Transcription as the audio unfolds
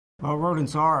Well,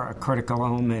 rodents are a critical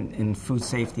element in food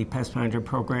safety pest management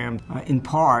program, in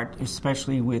part,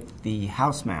 especially with the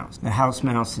house mouse. The house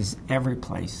mouse is every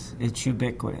place. It's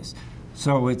ubiquitous.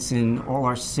 So it's in all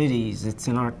our cities, it's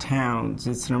in our towns,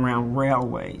 it's in around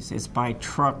railways, it's by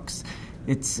trucks,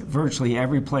 it's virtually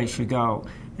every place you go.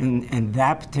 And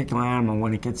that particular animal,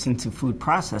 when it gets into food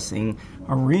processing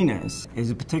arenas,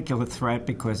 is a particular threat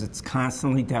because it's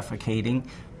constantly defecating,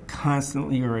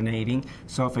 constantly urinating.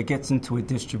 So if it gets into a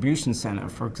distribution center,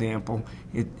 for example,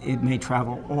 it may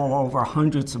travel all over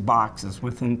hundreds of boxes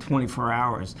within 24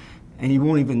 hours, and you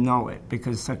won't even know it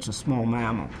because it's such a small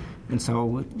mammal. And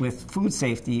so with food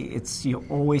safety, you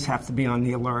always have to be on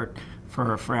the alert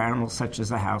for animals such as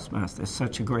the house mouse. They're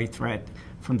such a great threat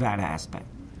from that aspect.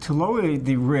 To lower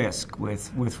the risk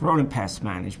with rodent pest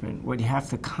management, what you have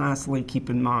to constantly keep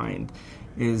in mind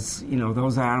is,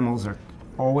 those animals are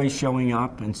always showing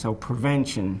up, and so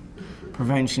prevention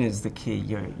is the key.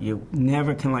 You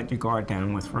never can let your guard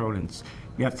down with rodents.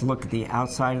 You have to look at the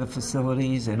outside of the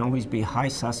facilities and always be high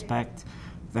suspect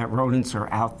that rodents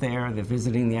are out there. They're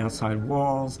visiting the outside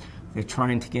walls. They're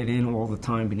trying to get in all the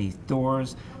time beneath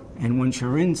doors. And once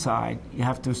you're inside, you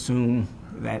have to assume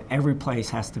that every place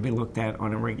has to be looked at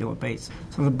on a regular basis.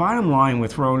 So the bottom line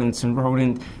with rodents and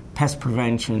rodent pest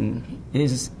prevention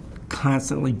is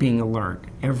constantly being alert.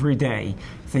 Every day,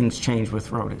 things change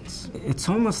with rodents. It's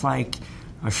almost like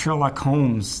a Sherlock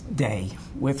Holmes day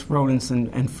with rodents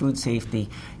and food safety.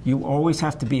 You always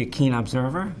have to be a keen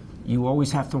observer. You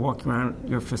always have to walk around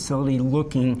your facility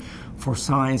looking for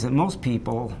signs that most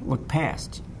people look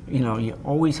past. You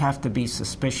always have to be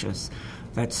suspicious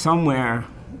that somewhere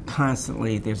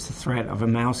constantly there's the threat of a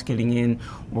mouse getting in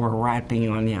or a rat being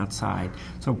on the outside.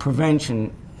 So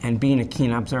prevention and being a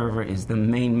keen observer is the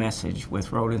main message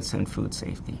with rodents and food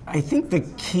safety. I think the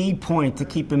key point to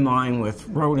keep in mind with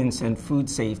rodents and food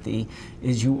safety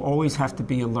is you always have to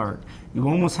be alert. You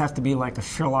almost have to be like a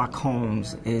Sherlock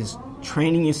Holmes, is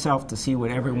training yourself to see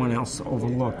what everyone else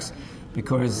overlooks.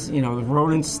 Because, the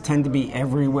rodents tend to be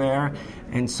everywhere,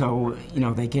 and so,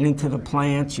 they get into the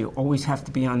plants. You always have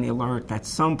to be on the alert that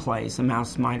someplace a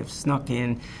mouse might have snuck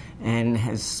in and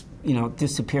has,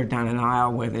 disappeared down an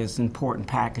aisle where there's important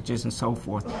packages and so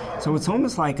forth. So it's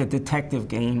almost like a detective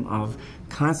game of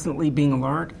constantly being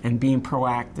alert and being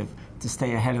proactive to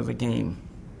stay ahead of the game.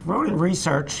 Rodent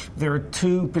research, there are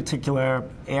two particular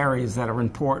areas that are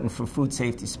important for food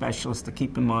safety specialists to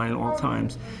keep in mind at all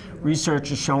times. Research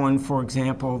has shown, for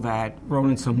example, that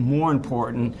rodents are more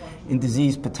important in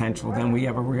disease potential than we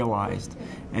ever realized.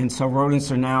 And so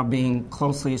rodents are now being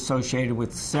closely associated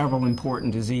with several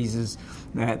important diseases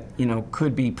that,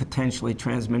 could be potentially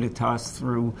transmitted to us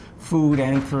through food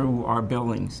and through our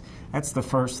buildings. That's the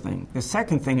first thing. The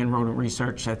second thing in rodent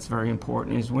research that's very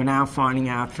important is we're now finding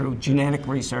out through genetic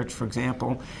research, for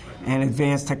example, and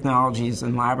advanced technologies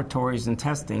and laboratories and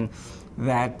testing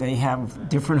that they have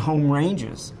different home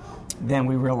ranges than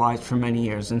we realized for many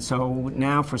years. And so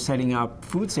now for setting up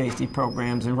food safety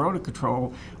programs and rodent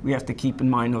control, we have to keep in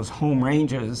mind those home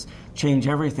ranges change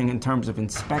everything in terms of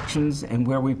inspections and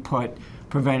where we put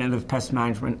preventative pest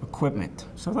management equipment.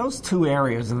 So those two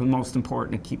areas are the most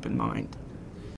important to keep in mind.